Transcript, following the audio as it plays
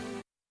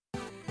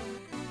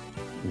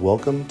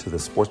Welcome to the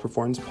Sports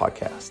Performance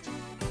Podcast.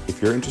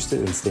 If you're interested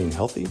in staying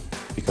healthy,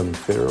 becoming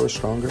fitter or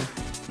stronger,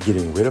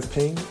 getting rid of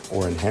pain,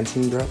 or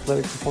enhancing your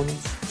athletic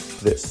performance,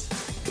 this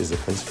is the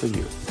place for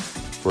you.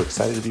 We're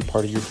excited to be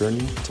part of your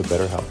journey to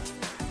better health.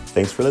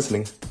 Thanks for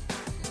listening.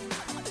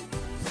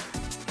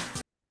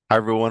 Hi,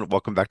 everyone.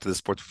 Welcome back to the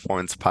Sports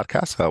Performance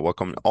Podcast.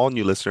 Welcome all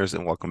new listeners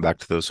and welcome back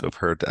to those who have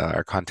heard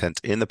our content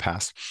in the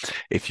past.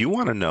 If you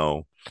want to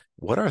know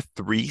what are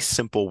 3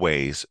 simple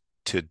ways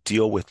to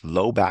deal with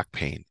low back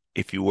pain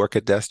if you work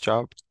a desk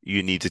job,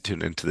 you need to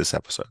tune into this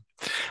episode.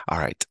 All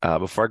right.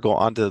 Before I go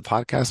on to the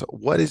podcast,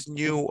 what is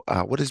new?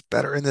 What is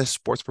better in this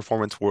sports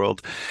performance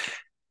world?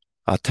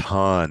 A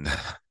ton,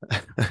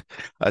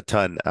 a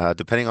ton.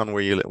 Depending on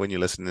when you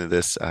listen to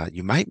this,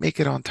 you might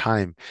make it on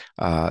time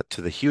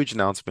to the huge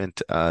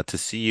announcement to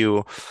see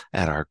you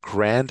at our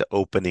grand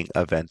opening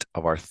event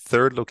of our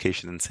 3rd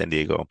location in San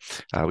Diego.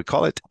 We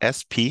call it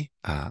SP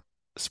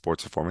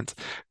Sports Performance,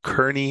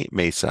 Kearny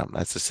Mesa.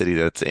 That's the city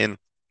that's in.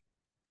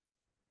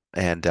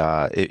 And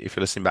if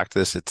you're listening back to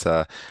this, it's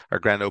our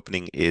grand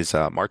opening is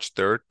March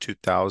 3rd,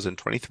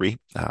 2023,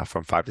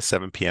 from 5 to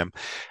 7 p.m.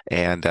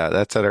 And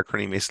that's at our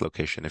Kearny Mesa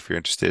location. If you're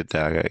interested,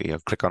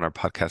 click on our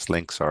podcast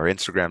links, our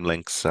Instagram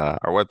links, our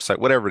website,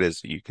 whatever it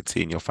is you can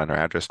see, and you'll find our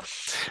address.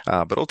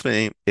 But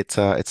ultimately, it's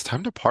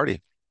time to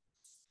party.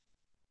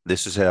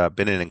 This has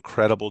been an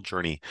incredible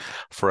journey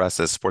for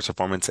us as sports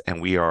performance,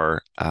 and we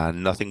are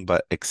nothing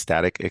but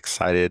ecstatic,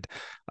 excited,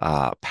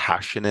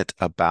 passionate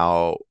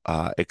about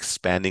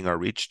expanding our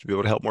reach to be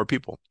able to help more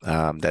people.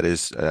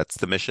 That's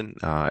the mission.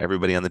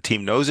 Everybody on the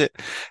team knows it,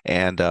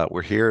 and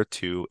we're here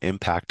to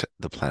impact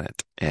the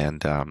planet.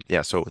 And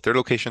so 3rd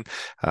location,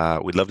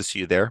 we'd love to see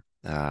you there.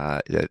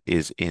 That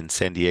is in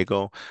San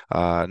Diego.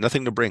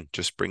 Nothing to bring,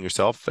 just bring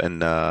yourself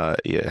and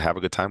have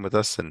a good time with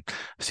us and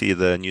see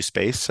the new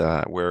space.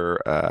 We're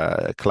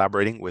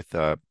collaborating with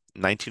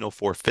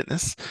 1904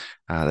 Fitness.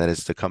 That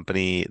is the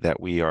company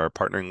that we are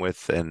partnering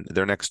with, and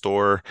they're next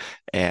door,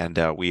 and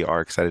we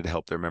are excited to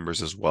help their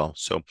members as well.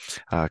 So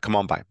come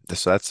on by.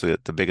 So that's the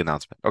big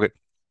announcement. Okay.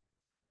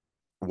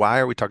 Why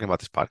are we talking about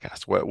this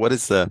podcast? Why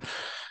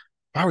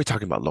are we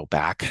talking about low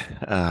back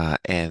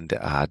and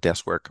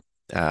desk work?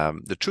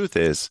 The truth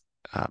is,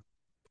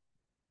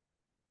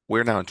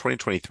 we're now in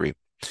 2023,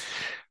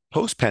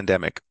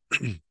 post-pandemic.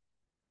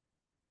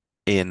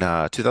 In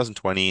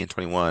 2020 and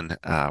 21,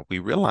 we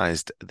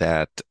realized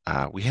that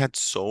we had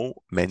so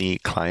many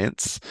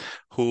clients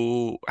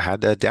who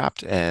had to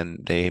adapt, and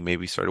they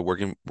maybe started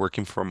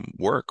working from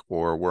work,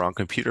 or were on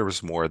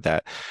computers more.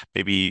 That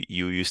maybe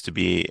you used to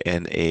be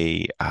in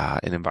an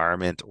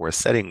environment or a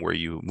setting where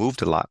you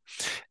moved a lot,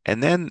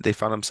 and then they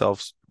found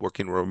themselves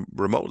working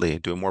remotely,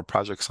 doing more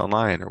projects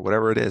online, or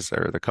whatever it is,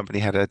 or the company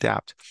had to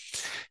adapt.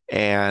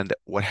 And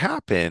what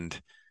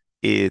happened?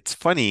 It's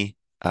funny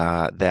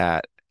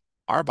that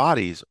our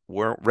bodies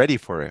weren't ready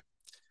for it.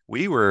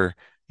 We were,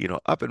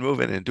 up and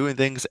moving and doing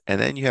things, and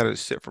then you had to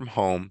sit from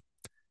home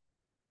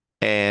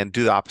and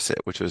do the opposite,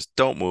 which was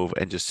don't move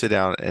and just sit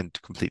down and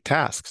complete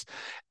tasks.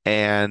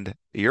 And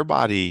your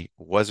body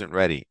wasn't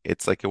ready.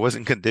 It's like it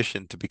wasn't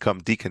conditioned to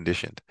become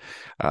deconditioned.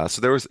 So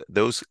there was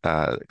those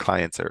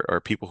clients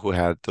or people who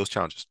had those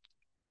challenges.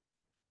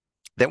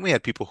 Then we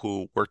had people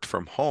who worked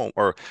from home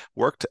or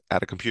worked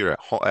at a computer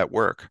at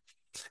work,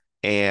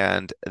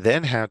 and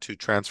then had to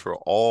transfer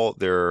all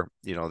their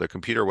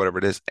computer, whatever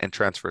it is, and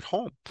transfer it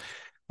home.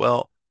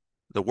 Well,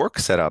 the work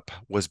setup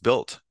was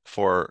built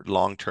for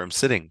long-term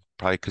sitting,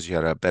 probably because you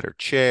had a better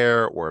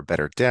chair or a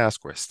better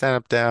desk or a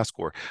stand-up desk,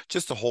 or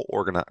just the whole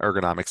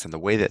ergonomics and the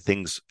way that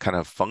things kind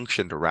of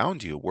functioned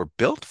around you were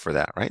built for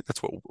that, right?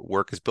 That's what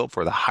work is built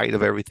for, the height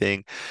of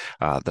everything,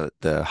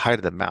 the height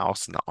of the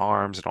mouse and the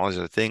arms and all these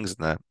other things,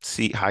 and the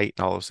seat height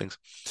and all those things.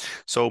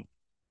 So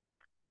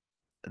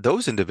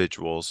those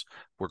individuals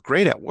were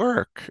great at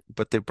work,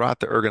 but they brought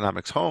the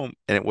ergonomics home,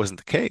 and it wasn't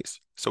the case.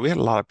 So we had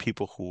a lot of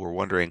people who were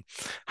wondering,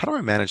 how do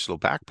I manage low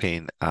back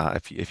pain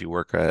if you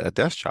work a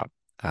desk job?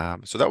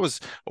 So that was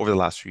over the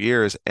last few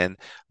years, and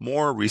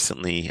more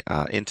recently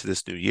into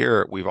this new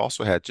year, we've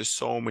also had just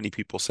so many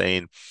people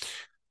saying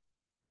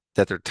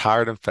that they're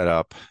tired and fed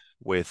up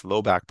with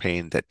low back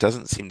pain that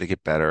doesn't seem to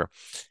get better,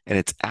 and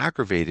it's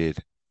aggravated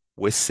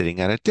with sitting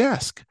at a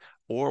desk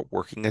or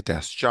working a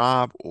desk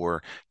job,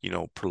 or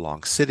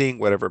prolonged sitting,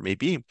 whatever it may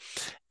be.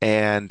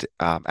 And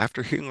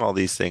after hearing all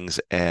these things,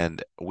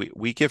 and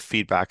we give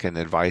feedback and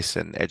advice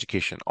and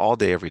education all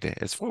day, every day.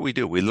 It's what we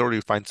do. We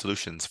literally find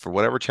solutions for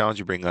whatever challenge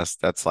you bring us.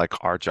 That's like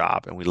our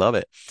job, and we love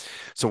it.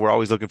 So we're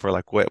always looking for,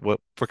 like, what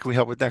can we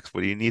help with next?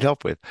 What do you need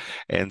help with?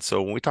 And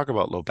so when we talk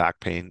about low back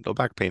pain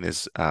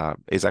is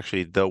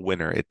actually the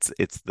winner.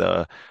 It's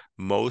the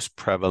most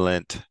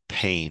prevalent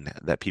pain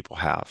that people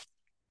have.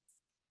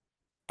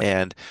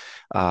 And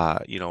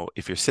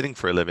if you're sitting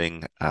for a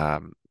living,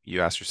 you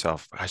ask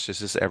yourself, gosh, is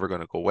this ever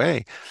going to go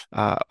away?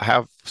 I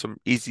have some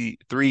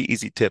 3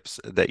 easy tips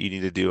that you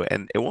need to do,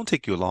 and it won't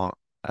take you long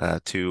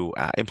to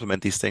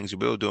implement these things. You'll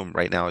be able to do them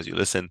right now as you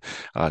listen.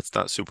 It's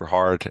not super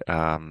hard,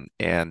 and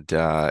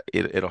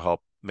it'll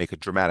help make a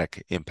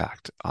dramatic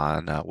impact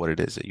on what it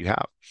is that you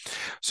have.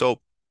 So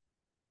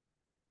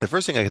The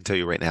first thing I can tell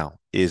you right now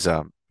is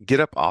get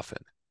up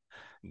often.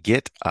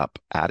 Get up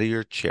out of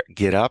your chair.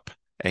 Get up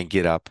and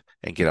get up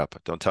and get up.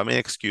 Don't tell me an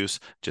excuse.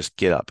 Just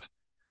get up.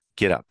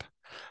 Get up.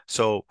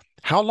 So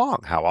how long?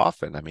 How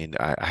often? I mean,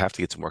 I have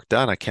to get some work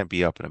done. I can't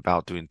be up and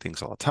about doing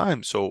things all the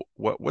time. So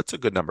what's a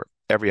good number?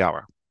 Every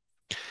hour.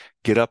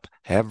 Get up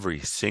every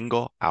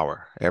single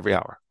hour, every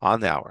hour, on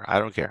the hour. I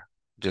don't care.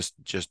 Just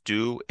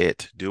do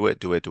it. Do it,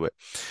 do it, do it.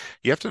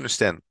 You have to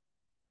understand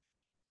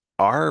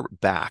our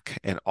back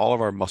and all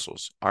of our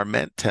muscles are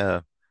meant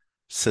to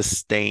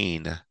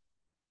sustain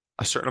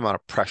a certain amount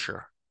of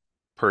pressure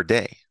per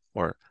day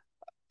or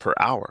per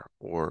hour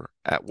or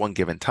at one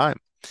given time.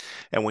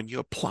 And when you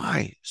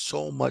apply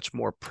so much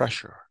more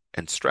pressure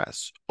and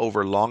stress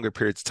over longer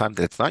periods of time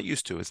that it's not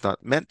used to, it's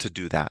not meant to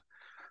do that,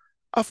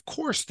 of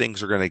course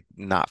things are going to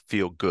not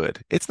feel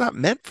good. It's not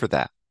meant for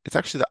that. It's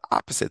actually the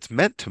opposite. It's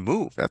meant to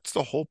move. That's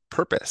the whole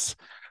purpose.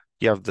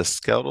 You have the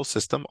skeletal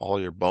system,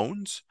 all your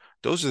bones.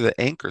 Those are the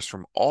anchors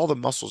from all the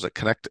muscles that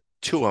connect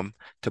to them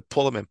to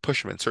pull them and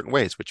push them in certain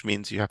ways, which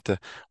means you have to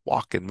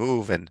walk and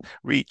move and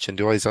reach and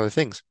do all these other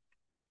things.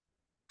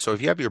 So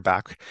if you have your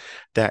back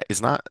that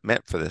is not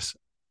meant for this,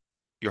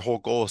 your whole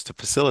goal is to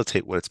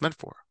facilitate what it's meant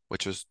for,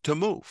 which is to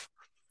move.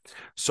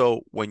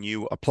 So when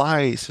you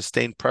apply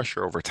sustained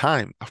pressure over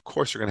time, of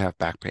course you're going to have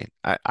back pain.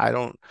 I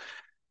don't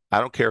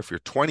care if you're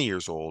 20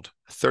 years old,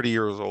 30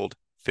 years old,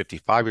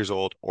 55 years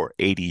old, or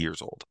 80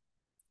 years old.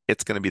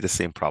 It's going to be the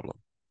same problem.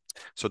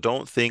 So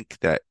don't think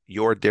that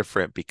you're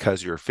different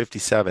because you're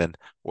 57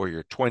 or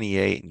you're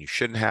 28 and you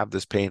shouldn't have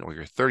this pain, or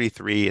you're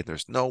 33 and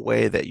there's no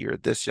way that you're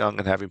this young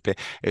and having pain.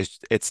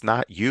 It's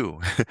not you.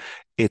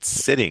 It's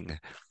sitting.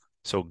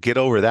 So get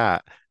over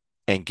that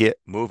and get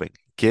moving.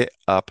 Get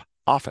up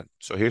often.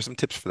 So here's some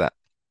tips for that.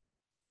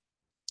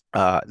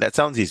 That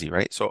sounds easy,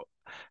 right? So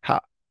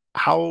how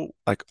how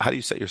do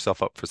you set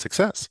yourself up for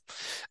success?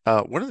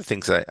 One of the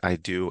things I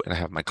do and I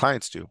have my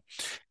clients do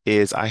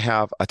is I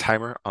have a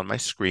timer on my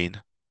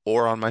screen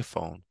or on my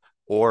phone,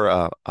 or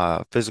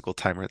a physical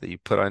timer that you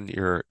put on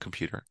your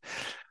computer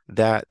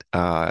that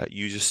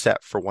you just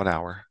set for 1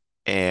 hour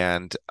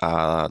and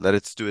let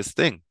it do its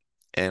thing.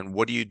 And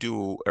what do you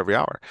do every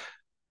hour?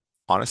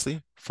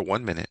 Honestly, for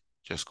 1 minute,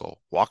 just go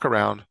walk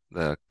around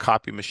the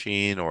copy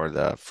machine or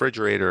the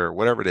refrigerator or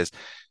whatever it is.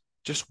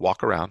 Just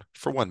walk around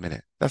for 1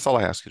 minute. That's all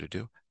I ask you to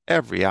do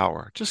every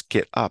hour. Just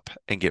get up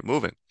and get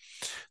moving.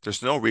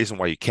 There's no reason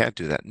why you can't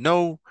do that.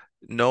 No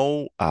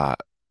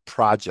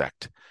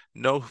project,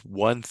 no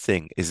one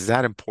thing is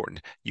that important.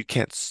 You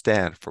can't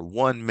stand for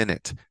 1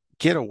 minute.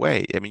 Get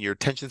away. I mean, your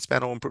attention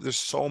span will improve. There's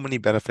so many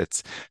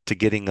benefits to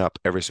getting up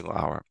every single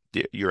hour.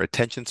 Your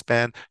attention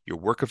span, your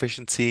work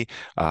efficiency,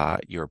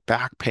 your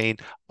back pain,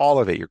 all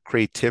of it, your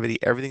creativity,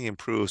 everything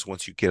improves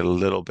once you get a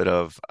little bit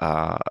of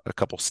a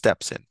couple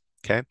steps in.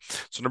 Okay.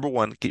 So number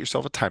one, get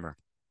yourself a timer.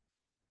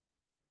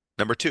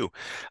 Number two,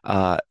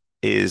 uh,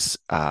 is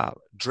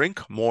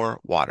drink more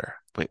water.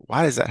 Wait,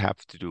 why does that have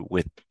to do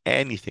with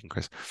anything,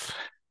 Chris?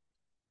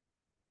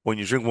 When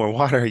you drink more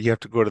water, you have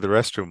to go to the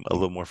restroom a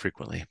little more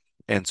frequently.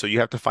 And so you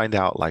have to find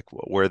out like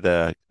where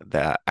the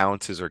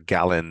ounces or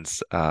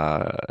gallons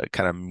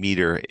kind of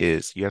meter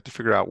is. You have to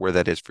figure out where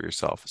that is for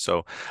yourself.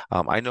 So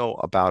I know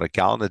about a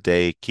gallon a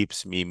day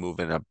keeps me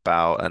moving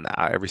about an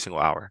hour, every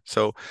single hour.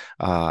 So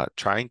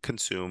try and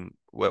consume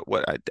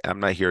I'm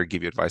not here to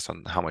give you advice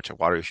on how much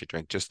water you should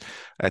drink. Just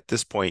at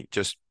this point,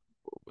 just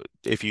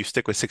if you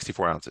stick with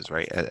 64 ounces,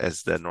 right,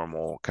 as the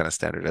normal kind of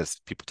standard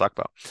as people talk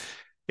about.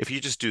 If you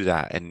just do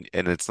that and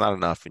it's not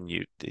enough and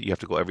you have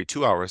to go every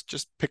 2 hours,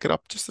 just pick it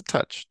up just a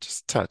touch,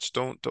 just a touch.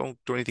 Don't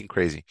do anything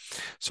crazy.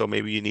 So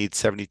maybe you need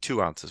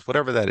 72 ounces,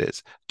 whatever that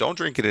is. Don't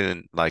drink it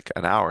in like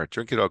an hour.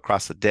 Drink it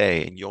across the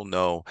day and you'll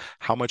know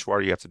how much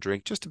water you have to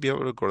drink just to be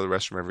able to go to the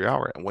restroom every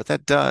hour. And what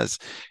that does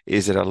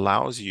is it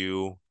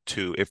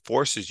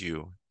forces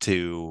you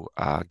to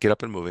get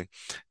up and moving,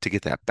 to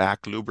get that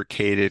back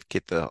lubricated,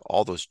 get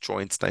all those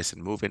joints nice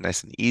and moving,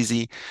 nice and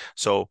easy.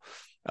 So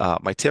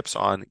my tips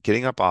on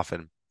getting up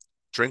often: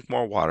 drink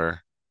more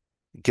water,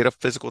 get a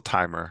physical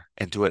timer,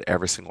 and do it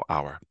every single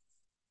hour.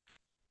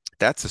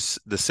 That's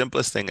the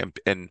simplest thing.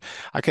 And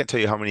I can't tell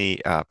you how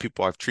many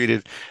people I've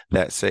treated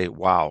that say,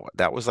 wow,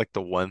 that was like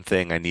the one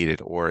thing I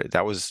needed, or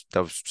that was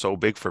so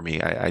big for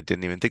me. I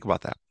didn't even think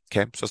about that.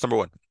 Okay, so that's number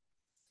one.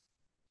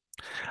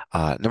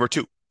 Number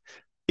two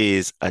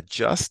is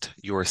adjust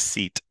your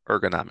seat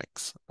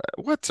ergonomics.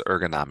 What's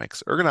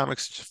ergonomics?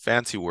 Ergonomics is a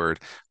fancy word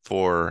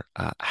for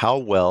how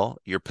well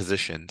you're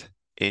positioned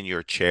in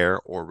your chair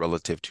or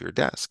relative to your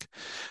desk.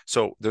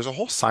 So there's a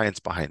whole science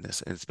behind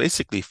this, and it's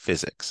basically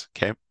physics.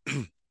 Okay.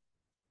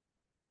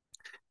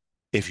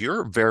 If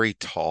you're very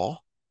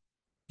tall,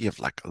 you have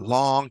like a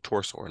long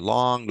torso or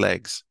long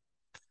legs,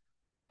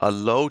 a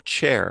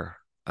chair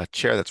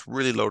that's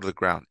really low to the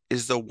ground,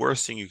 is the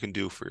worst thing you can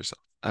do for yourself.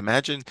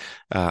 Imagine,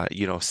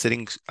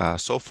 sitting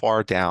so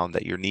far down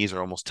that your knees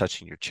are almost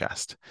touching your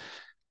chest.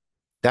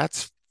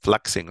 That's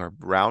flexing or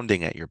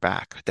rounding at your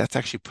back. That's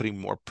actually putting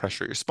more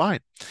pressure at your spine.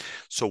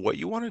 So what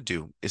you want to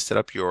do is set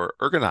up your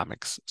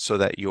ergonomics so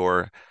that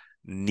your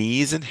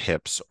Knees and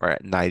hips are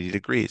at 90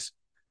 degrees,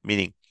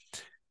 meaning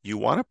you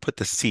want to put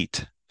the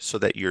seat so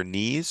that your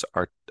knees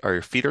are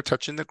your feet are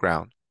touching the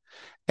ground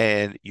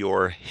and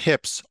your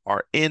hips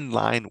are in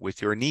line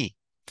with your knee,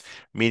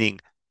 meaning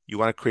you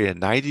want to create a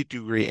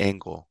 90-degree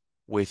angle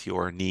with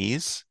your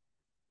knees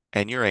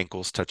and your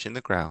ankles touching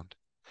the ground.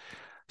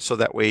 So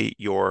that way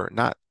you're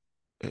not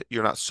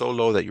so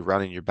low that you're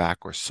rounding your back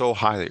or so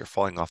high that you're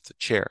falling off the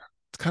chair.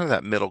 It's kind of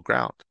that middle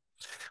ground.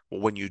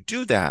 Well, when you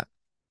do that,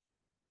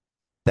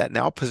 that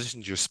now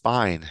positions your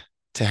spine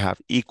to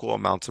have equal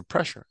amounts of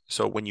pressure.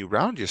 So when you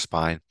round your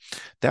spine,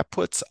 that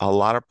puts a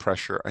lot of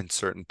pressure in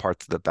certain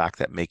parts of the back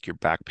that make your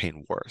back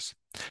pain worse.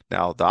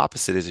 Now, the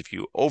opposite is if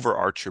you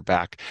overarch your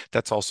back,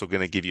 that's also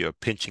going to give you a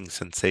pinching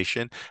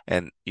sensation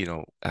and,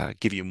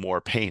 give you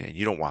more pain, and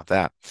you don't want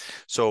that.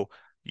 So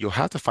you'll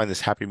have to find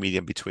this happy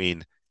medium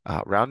between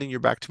rounding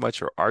your back too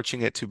much or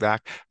arching it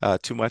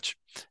too much.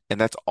 And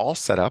that's all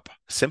set up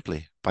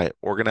simply by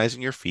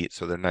organizing your feet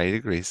so they're 90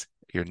 degrees,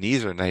 your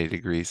knees are 90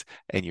 degrees,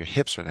 and your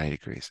hips are 90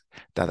 degrees.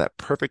 Now that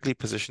perfectly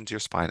positions your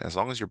spine. As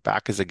long as your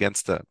back is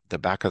against the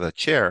back of the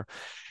chair,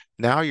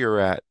 now you're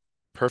at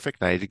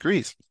perfect 90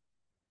 degrees.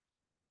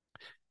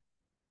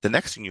 The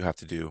next thing you have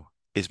to do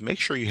is make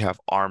sure you have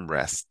arm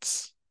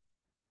rests.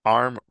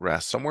 Arm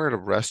rest, somewhere to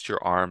rest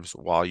your arms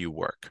while you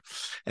work.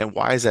 And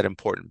why is that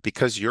important?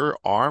 Because your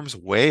arms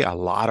weigh a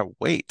lot of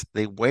weight.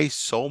 They weigh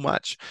so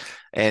much.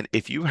 And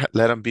if you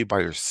let them be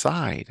by your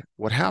side,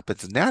 what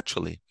happens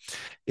naturally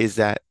is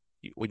that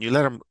when you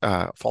let them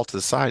fall to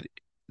the side,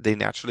 they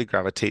naturally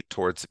gravitate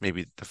towards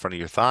maybe the front of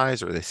your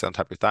thighs or they sit on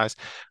top of your thighs.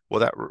 Well,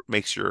 that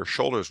makes your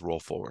shoulders roll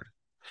forward.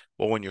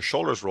 Well, when your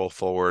shoulders roll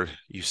forward,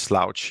 you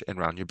slouch and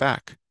round your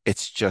back.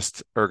 It's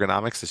just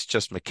ergonomics. It's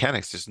just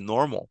mechanics. It's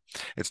normal.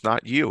 It's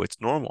not you. It's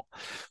normal.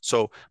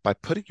 So by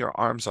putting your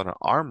arms on an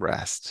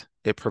armrest,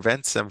 it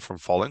prevents them from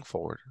falling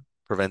forward,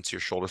 prevents your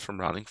shoulders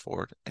from rounding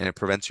forward, and it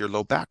prevents your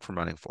low back from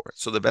running forward.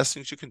 So the best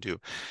things you can do,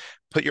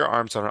 put your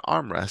arms on an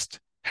armrest,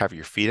 have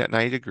your feet at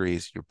 90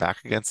 degrees, your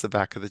back against the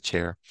back of the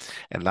chair,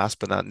 and last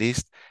but not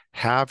least,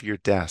 have your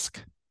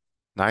desk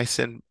nice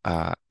and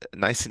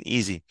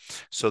easy,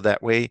 so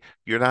that way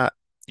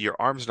your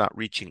arms not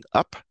reaching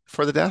up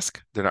for the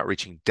desk, they're not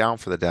reaching down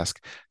for the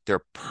desk.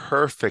 They're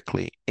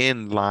perfectly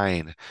in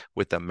line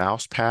with the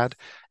mouse pad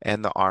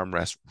and the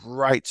armrest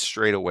right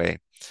straight away.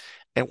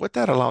 And what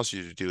that allows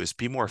you to do is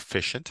be more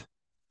efficient.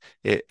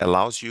 It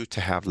allows you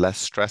to have less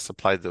stress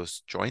applied to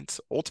those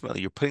joints.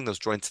 Ultimately, you're putting those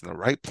joints in the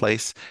right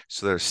place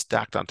so they're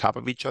stacked on top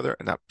of each other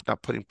and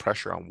not putting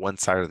pressure on one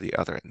side or the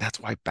other. And that's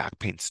why back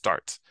pain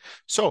starts.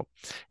 So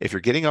if you're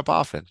getting up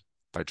often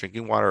by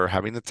drinking water or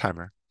having the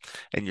timer,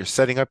 and you're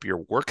setting up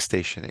your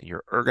workstation and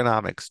your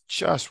ergonomics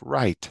just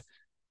right,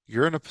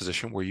 you're in a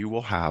position where you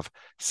will have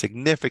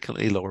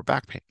significantly lower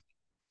back pain.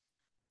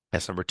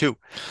 That's number two.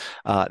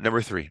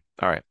 Number three.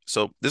 All right.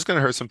 So this is going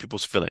to hurt some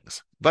people's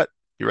feelings, but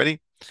you ready?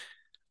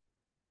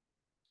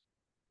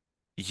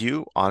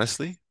 You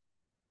honestly,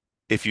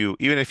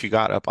 even if you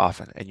got up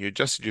often and you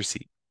adjusted your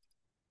seat,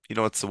 you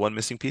know what's the one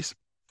missing piece?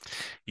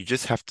 You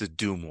just have to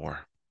do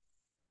more.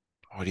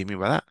 What do you mean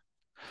by that?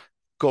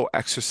 Go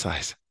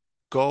exercise,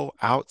 go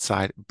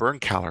outside, burn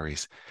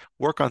calories,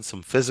 work on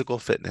some physical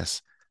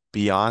fitness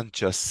beyond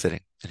just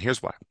sitting. And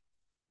here's why.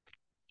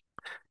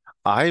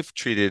 I've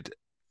treated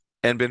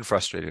and been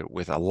frustrated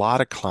with a lot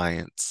of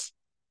clients,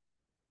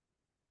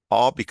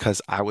 all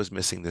because I was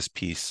missing this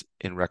piece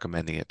in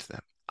recommending it to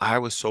them. I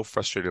was so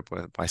frustrated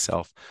with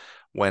myself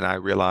when I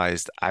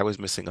realized I was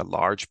missing a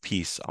large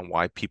piece on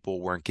why people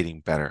weren't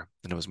getting better,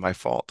 and it was my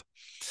fault.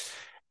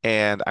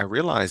 And I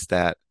realized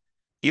that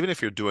even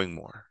if you're doing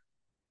more,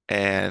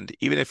 and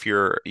even if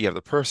you have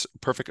the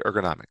perfect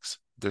ergonomics,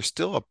 there's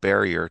still a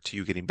barrier to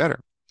you getting better.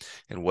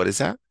 And what is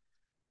that?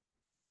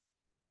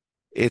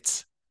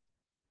 It's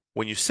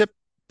when you sit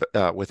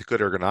with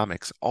good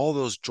ergonomics, all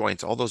those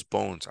joints, all those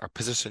bones are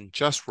positioned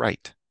just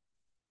right.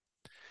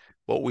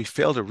 What we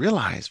failed to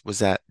realize was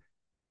that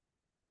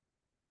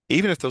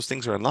even if those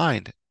things are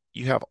aligned,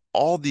 you have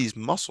all these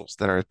muscles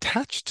that are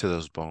attached to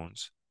those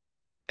bones,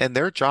 and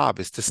their job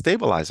is to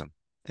stabilize them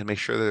and make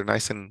sure they're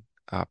nice and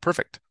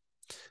perfect.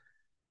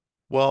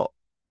 Well,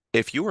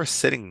 if you are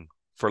sitting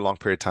for a long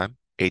period of time,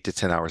 8 to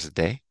 10 hours a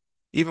day,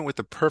 even with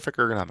the perfect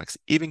ergonomics,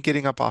 even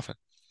getting up often,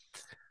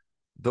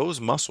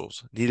 those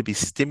muscles need to be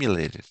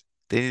stimulated.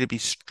 They need to be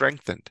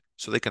strengthened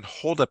so they can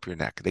hold up your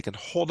neck, they can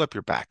hold up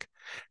your back,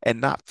 and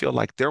not feel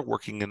like they're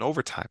working in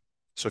overtime.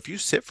 So if you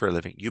sit for a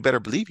living, you better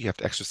believe you have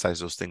to exercise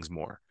those things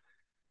more.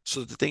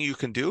 So the thing you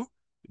can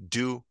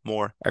do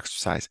more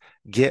exercise,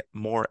 get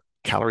more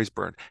calories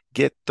burned,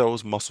 get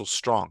those muscles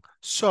strong.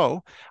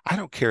 So I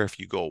don't care if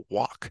you go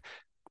walk,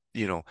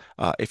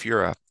 if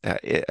you're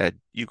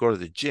you go to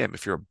the gym,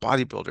 if you're a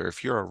bodybuilder,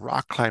 if you're a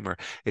rock climber,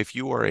 if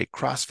you are a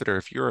CrossFitter,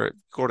 if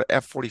go to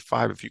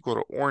F45, if you go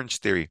to Orange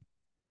Theory,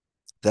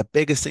 the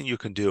biggest thing you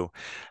can do,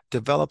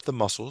 develop the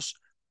muscles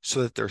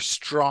so that they're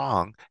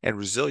strong and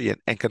resilient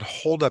and can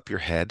hold up your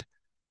head,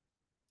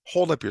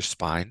 hold up your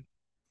spine,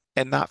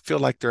 and not feel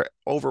like they're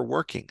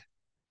overworking.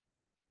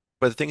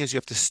 But the thing is, you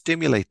have to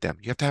stimulate them.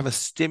 You have to have a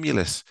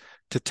stimulus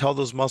to tell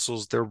those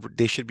muscles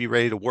they should be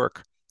ready to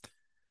work.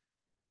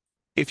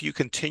 If you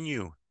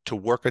continue to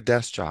work a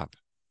desk job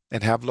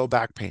and have low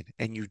back pain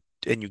and you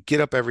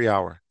get up every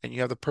hour and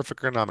you have the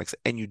perfect ergonomics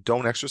and you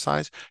don't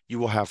exercise, you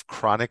will have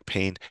chronic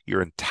pain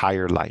your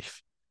entire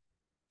life.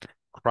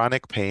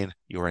 Chronic pain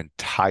your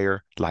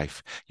entire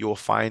life. You'll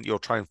try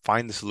and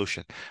find the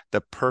solution, the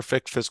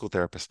perfect physical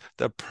therapist,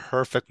 the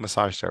perfect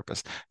massage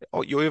therapist.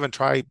 Oh, you'll even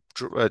try,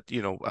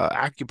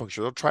 acupuncture.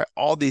 You'll try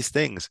all these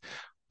things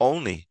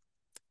only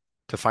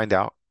to find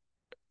out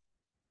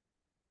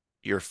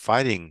you're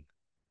fighting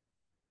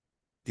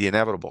the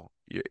inevitable.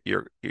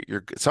 You're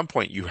at some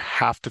point you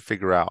have to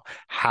figure out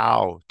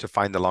how to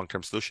find the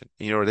long-term solution.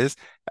 And you know what it is?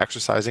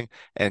 Exercising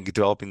and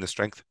developing the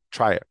strength.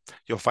 Try it.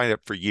 You'll find it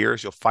for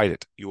years. You'll fight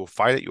it. You will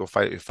fight it. You will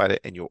fight it. You fight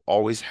it, and you'll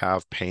always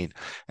have pain.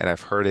 And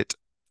I've heard it.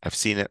 I've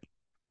seen it.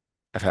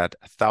 I've had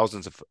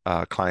thousands of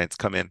clients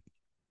come in.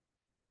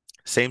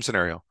 Same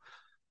scenario.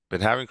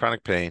 Been having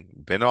chronic pain.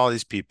 Been to all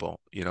these people.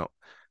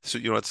 So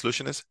you know what the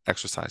solution is?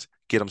 Exercise.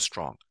 Get them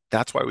strong.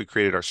 That's why we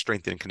created our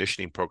strength and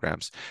conditioning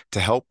programs to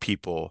help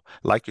people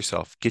like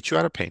yourself get you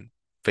out of pain.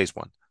 Phase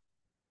one.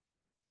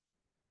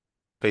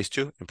 Phase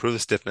two, improve the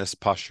stiffness,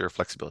 posture,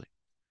 flexibility.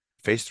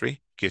 Phase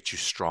three, get you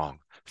strong.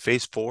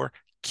 Phase four,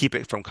 keep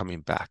it from coming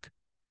back.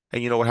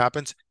 And you know what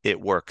happens? It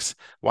works.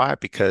 Why?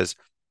 Because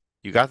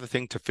you got the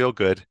thing to feel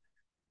good,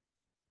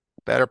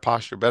 better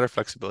posture, better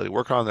flexibility,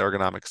 work on the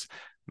ergonomics,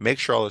 make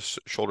sure all the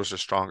shoulders are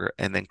stronger,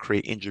 and then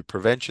create injury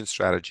prevention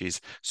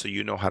strategies so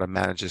you know how to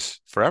manage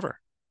this forever.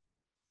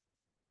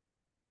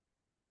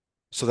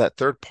 So that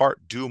third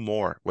part, do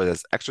more, whether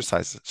it's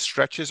exercises.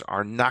 Stretches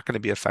are not going to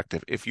be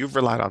effective. If you've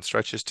relied on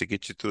stretches to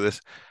get you through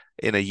this,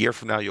 in a year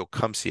from now, you'll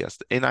come see us.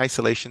 In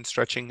isolation,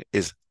 stretching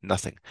is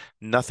nothing.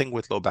 Nothing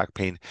with low back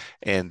pain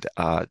and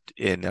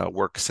in a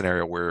work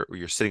scenario where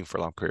you're sitting for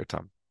a long period of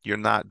time. You're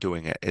not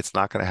doing it. It's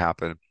not going to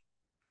happen.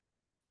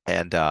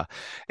 And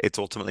it's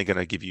ultimately going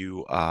to give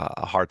you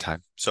a hard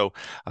time. So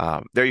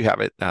there you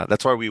have it.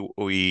 That's why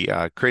we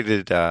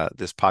created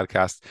this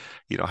podcast.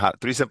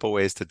 Three simple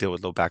ways to deal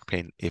with low back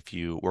pain if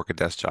you work a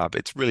desk job.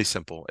 It's really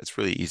simple. It's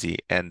really easy.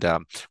 And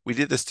we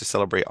did this to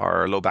celebrate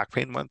our low back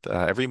pain month.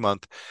 Every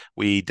month,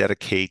 we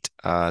dedicate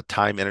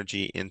time,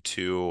 energy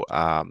into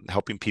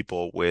helping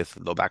people with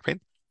low back pain.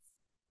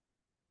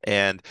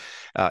 And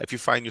if you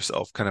find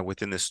yourself kind of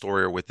within this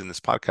story or within this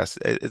podcast,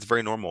 it's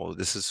very normal.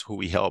 This is who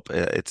we help.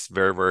 It's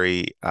very,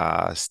 very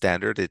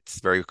standard. It's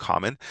very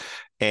common.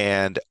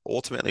 And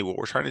ultimately, what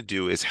we're trying to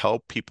do is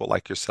help people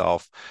like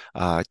yourself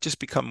just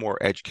become more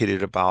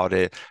educated about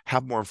it,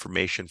 have more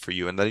information for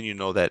you, and letting you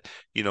know that,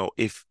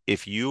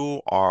 if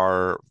you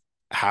are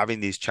having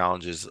these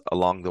challenges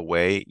along the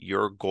way,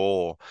 your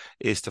goal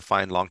is to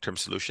find long-term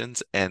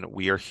solutions, and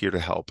we are here to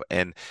help.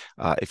 And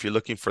if you're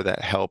looking for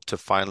that help to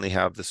finally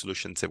have the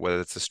solutions,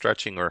 whether it's the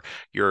stretching or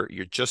you're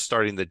just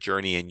starting the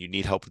journey and you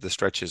need help with the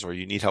stretches, or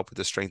you need help with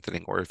the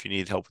strengthening, or if you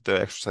need help with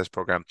the exercise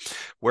program,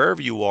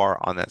 wherever you are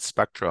on that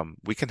spectrum,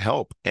 we can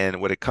help.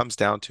 And what it comes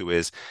down to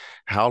is,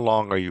 how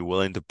long are you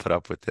willing to put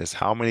up with this?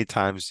 How many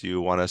times do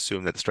you want to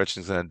assume that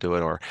stretching is going to do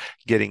it, or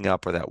getting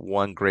up, or that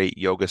one great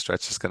yoga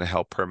stretch is going to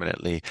help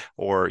permanently?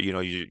 Or you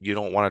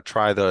don't want to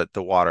try the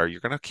water. You're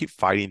going to keep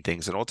fighting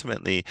things, and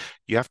ultimately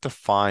you have to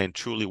find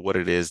truly what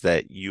it is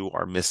that you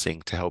are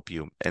missing to help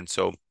you. And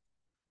so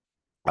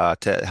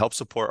to help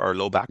support our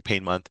low back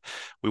pain month,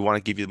 we want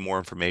to give you more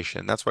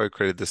information. That's why we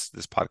created this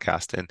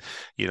podcast. And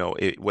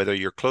whether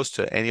you're close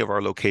to any of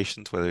our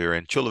locations, whether you're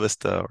in Chula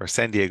Vista or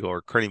San Diego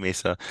or Kearney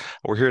Mesa,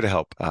 we're here to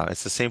help.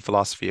 It's the same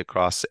philosophy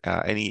across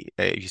any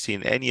you see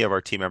in any of our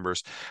team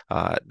members.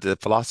 The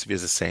philosophy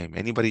is the same.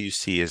 Anybody you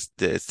see it's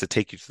to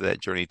take you through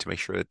that journey to make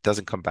sure it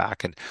doesn't come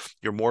back, and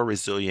you're more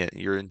resilient.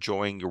 You're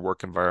enjoying your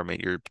work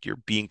environment. You're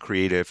being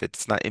creative.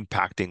 It's not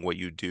impacting what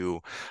you do,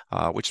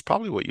 which is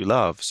probably what you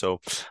love. So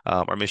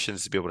our mission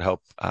is to be able to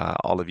help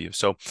all of you.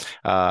 So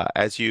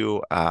as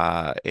you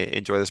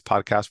enjoy this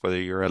podcast, whether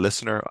you're a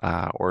listener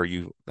or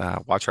you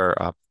watch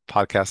our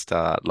podcast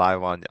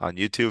live on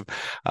YouTube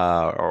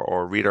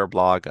or read our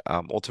blog,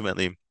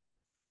 ultimately,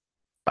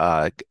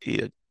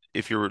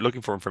 if you're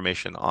looking for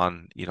information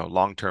on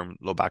long-term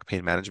low back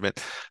pain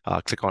management,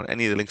 click on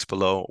any of the links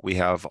below. We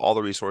have all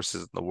the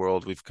resources in the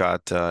world. We've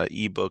got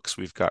ebooks,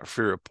 we've got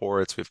free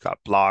reports, we've got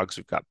blogs,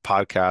 we've got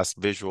podcasts,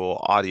 visual,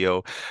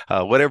 audio,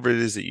 whatever it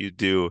is that you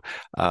do,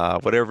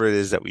 whatever it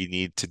is that we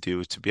need to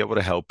do to be able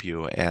to help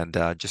you. And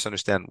just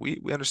understand,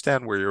 we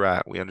understand where you're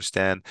at. We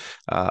understand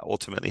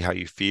ultimately how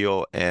you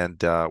feel, and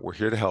we're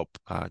here to help.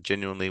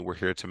 Genuinely, we're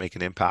here to make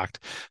an impact,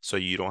 so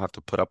you don't have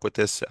to put up with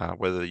this,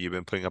 whether you've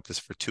been putting up this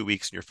for 2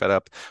 weeks and you're fed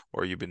up,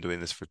 or you've been doing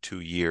this for 2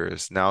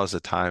 years. Now is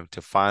the time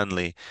to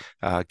finally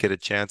get a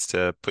chance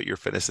to put your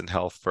fitness and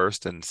health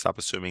first, and stop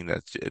assuming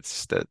that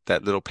it's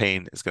that little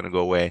pain is going to go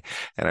away.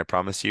 And I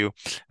promise you,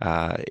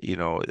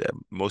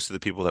 most of the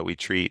people that we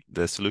treat,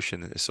 the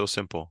solution is so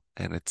simple,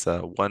 and it's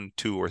one,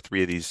 two, or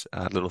three of these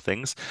little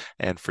things.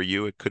 And for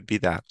you, it could be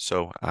that.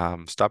 So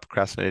stop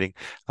procrastinating.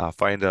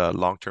 Find a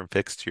long-term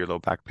fix to your low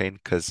back pain,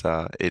 because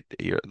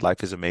your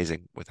life is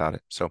amazing without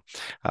it. So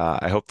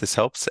I hope this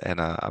helps, and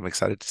I'm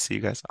excited to see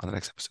you guys on the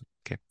next episode.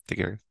 Okay, take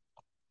care.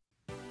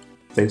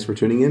 Thanks for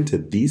tuning in to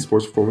the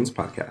Sports Performance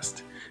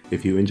Podcast.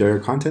 If you enjoy our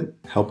content,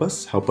 help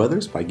us help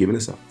others by giving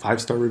us a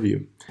 5-star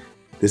review.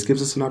 This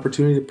gives us an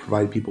opportunity to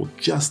provide people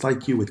just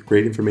like you with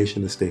great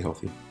information to stay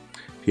healthy.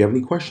 If you have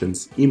any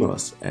questions, email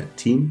us at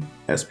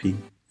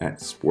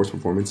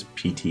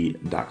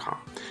teamsp@sportsperformancept.com.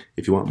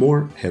 If you want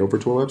more, head over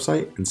to our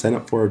website and sign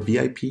up for our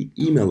VIP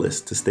email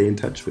list to stay in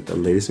touch with the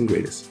latest and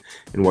greatest.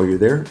 And while you're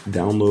there,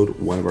 download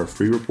one of our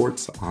free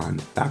reports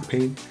on back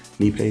pain,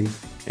 knee pain,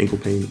 ankle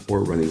pain,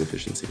 or running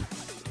efficiency.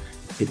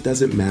 It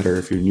doesn't matter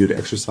if you're new to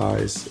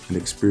exercise, an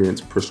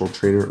experienced personal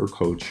trainer or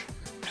coach,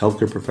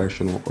 healthcare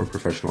professional, or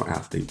professional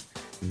athlete.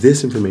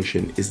 This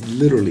information is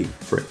literally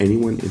for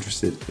anyone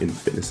interested in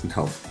fitness and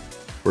health.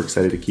 We're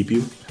excited to keep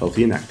you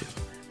healthy and active.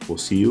 We'll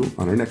see you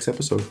on our next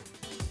episode.